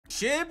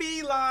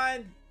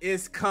Shibelon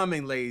is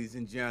coming, ladies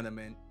and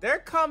gentlemen. They're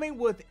coming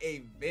with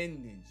a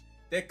vengeance.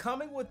 They're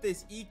coming with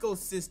this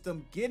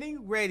ecosystem,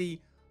 getting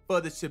ready for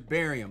the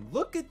Shibarium.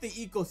 Look at the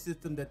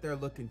ecosystem that they're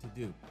looking to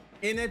do.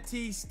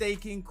 NFT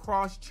staking,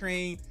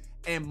 cross-chain,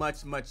 and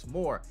much, much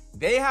more.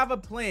 They have a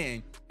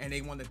plan and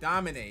they want to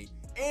dominate.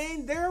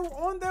 And they're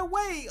on their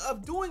way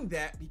of doing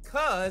that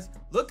because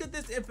look at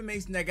this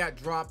information that got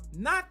dropped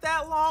not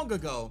that long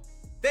ago.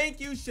 Thank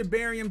you,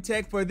 Shibarium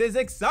Tech, for this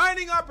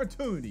exciting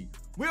opportunity.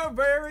 We are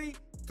very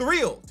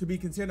thrilled to be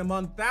considered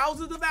among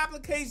thousands of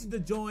applications to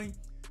join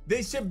the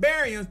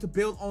Shibariums to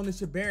build on the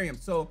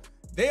Shibarium. So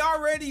they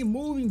already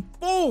moving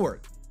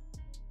forward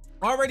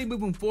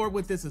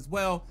with this as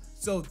well.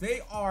 So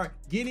they are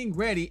getting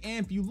ready.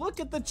 And if you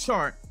look at the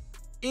chart,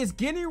 it's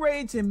getting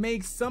ready to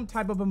make some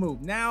type of a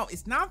move. Now,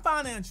 it's not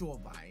financial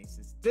advice.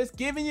 It's just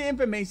giving you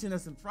information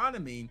that's in front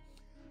of me.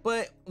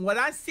 But what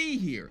I see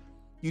here,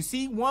 you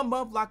see 1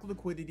 month lock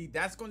liquidity,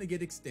 that's going to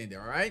get extended,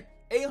 all right?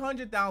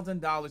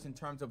 $800,000 in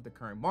terms of the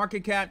current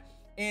market cap.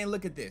 And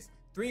look at this,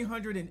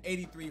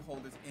 383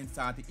 holders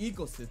inside the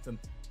ecosystem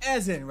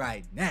as in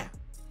right now.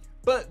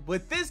 But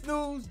with this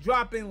news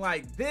dropping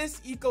like this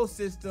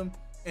ecosystem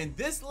and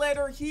this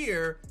letter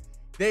here,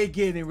 they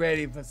getting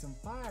ready for some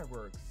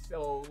fireworks.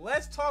 So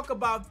let's talk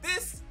about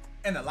this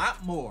and a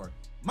lot more.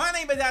 My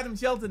name is Adam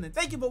Shelton and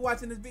thank you for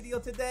watching this video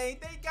today.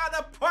 They got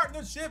a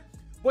partnership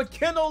with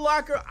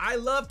𝐤-𝐂𝐴. I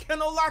love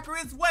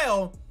𝐤-𝐂𝐴 as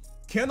well.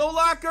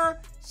 𝐤-𝐂𝐴,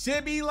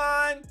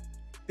 Shibelon,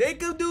 they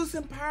could do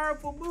some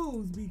powerful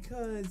moves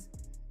because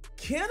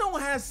𝐤-𝐂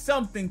has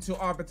something to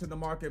offer to the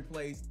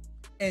marketplace,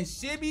 and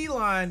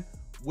Shibelon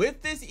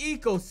with this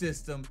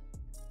ecosystem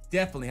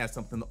definitely has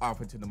something to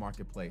offer to the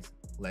marketplace.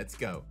 Let's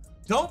go.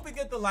 Don't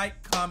forget to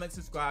like, comment,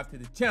 subscribe to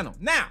the channel.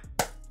 Now,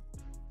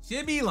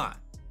 Shibelon,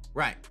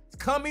 right, it's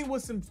coming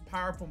with some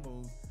powerful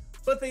moves,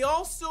 but they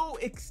also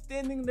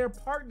extending their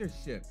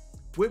partnership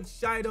with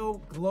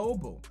Shibarium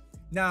Global.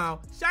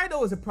 Now,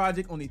 Shibarium is a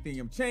project on the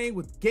Ethereum chain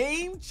with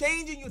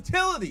game-changing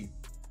utility,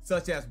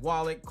 such as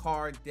wallet,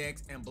 card,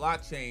 DEX, and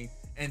blockchain,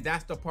 and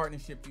that's the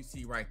partnership you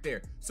see right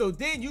there. So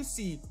then you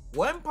see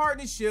one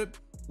partnership,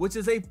 which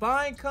is a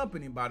fine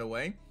company, by the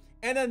way,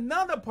 and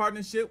another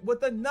partnership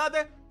with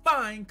another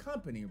fine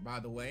company,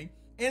 by the way,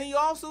 and you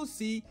also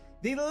see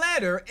the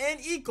letter and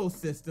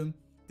ecosystem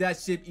that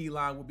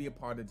Shibelon will be a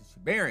part of the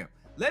Shibarium.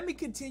 Let me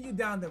continue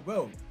down the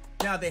road.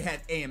 Now, they had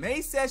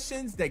AMA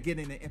sessions that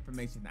getting the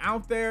information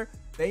out there.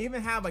 They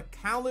even have a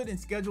calendar and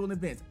scheduled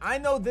events. I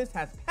know this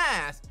has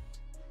passed,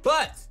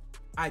 but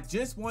I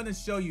just want to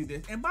show you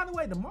this. And by the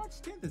way, the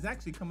March 10th is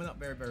actually coming up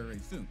very, very, very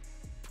soon.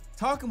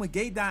 Talking with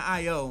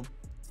Gate.io,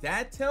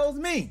 that tells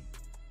me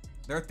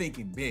they're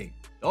thinking big.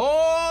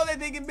 Oh, they're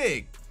thinking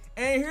big.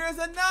 And here's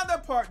another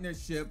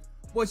partnership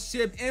with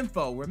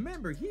Shibinfo.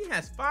 Remember, he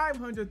has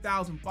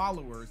 500,000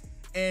 followers,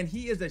 and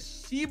he is a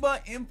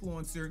Shiba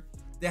influencer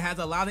that has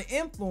a lot of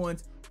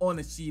influence on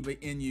the Shiba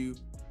Inu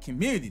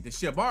community, the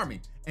SHIB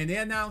army. And they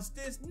announced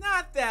this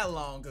not that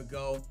long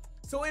ago.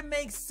 So it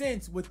makes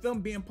sense with them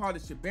being part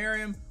of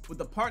Shibarium, with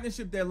the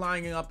partnership they're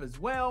lining up as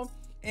well.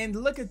 And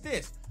look at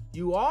this.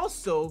 You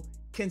also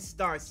can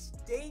start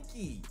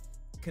staking,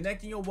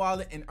 connecting your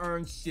wallet and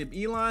earn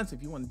Shibelon. So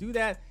if you want to do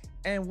that,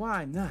 and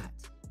why not?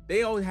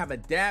 They always have a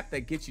DApp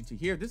that gets you to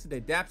here. This is the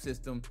DApp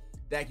system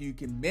that you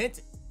can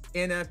mint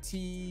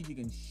NFTs. You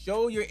can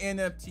show your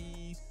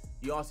NFTs.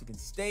 You also can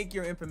stake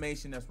your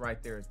information that's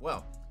right there as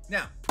well.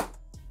 Now,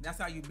 that's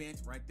how you mint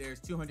right there. It's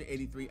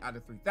 283 out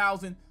of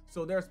 3,000.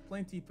 So there's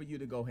plenty for you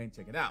to go ahead and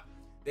check it out.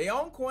 They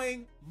own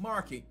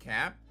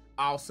CoinMarketCap.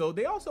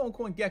 They also own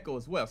CoinGecko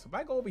as well. So if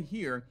I go over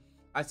here,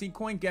 I see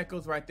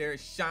CoinGecko's right there.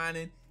 It's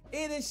shining.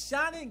 It is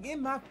shining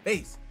in my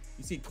face.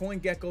 You see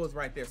CoinGecko is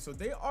right there. So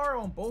they are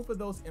on both of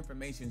those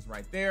informations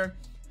right there.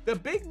 The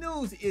big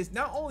news is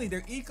not only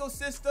their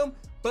ecosystem,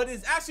 but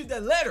it's actually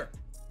the letter.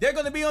 They're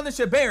going to be on the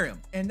Shibarium,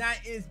 and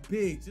that is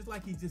big, just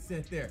like he just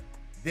said there.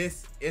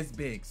 This is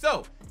big.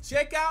 So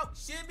check out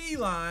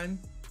Shibelon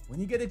when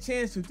you get a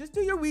chance to. Just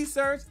do your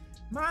research.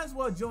 Might as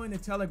well join the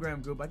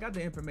Telegram group. I got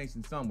the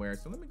information somewhere,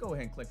 so let me go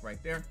ahead and click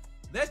right there.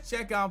 Let's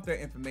check out their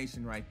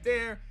information right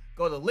there.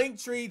 Go to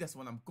Linktree. That's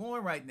what I'm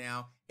going right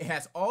now. It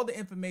has all the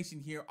information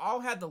here.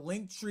 I'll have the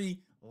Linktree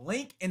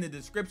link in the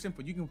description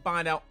for you can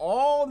find out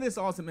all this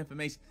awesome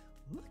information.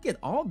 Look at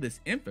all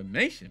this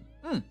information.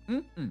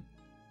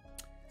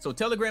 So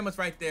Telegram is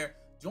right there.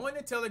 Join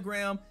the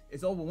Telegram.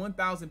 It's over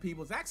 1,000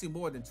 people. It's actually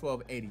more than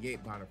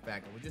 1288, matter of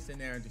fact. We're just in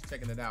there and just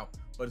checking it out,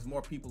 but there's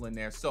more people in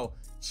there. So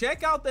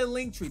check out the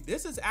Linktree.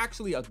 This is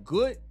actually a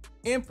good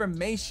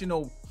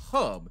informational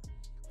hub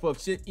for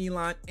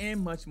Shibelon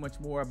and much, much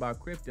more about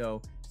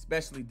crypto,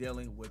 especially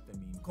dealing with the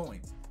meme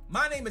coins.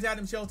 My name is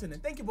Adam Shelton,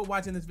 and thank you for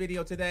watching this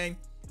video today.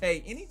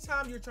 Hey,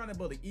 anytime you're trying to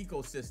build an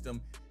ecosystem,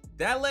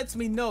 that lets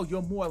me know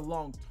you're more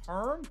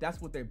long-term.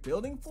 That's what they're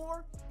building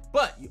for.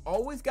 But you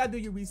always got to do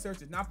your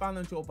research. It's not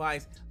financial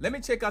advice. Let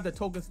me check out the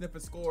token sniffer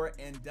score,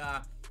 and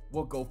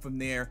we'll go from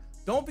there.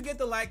 Don't forget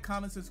to like,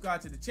 comment, subscribe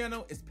to the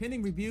channel. It's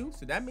pending review,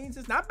 so that means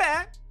it's not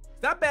bad.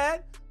 It's not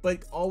bad,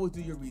 but always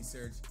do your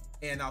research.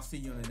 and I'll see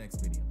you in the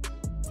next video.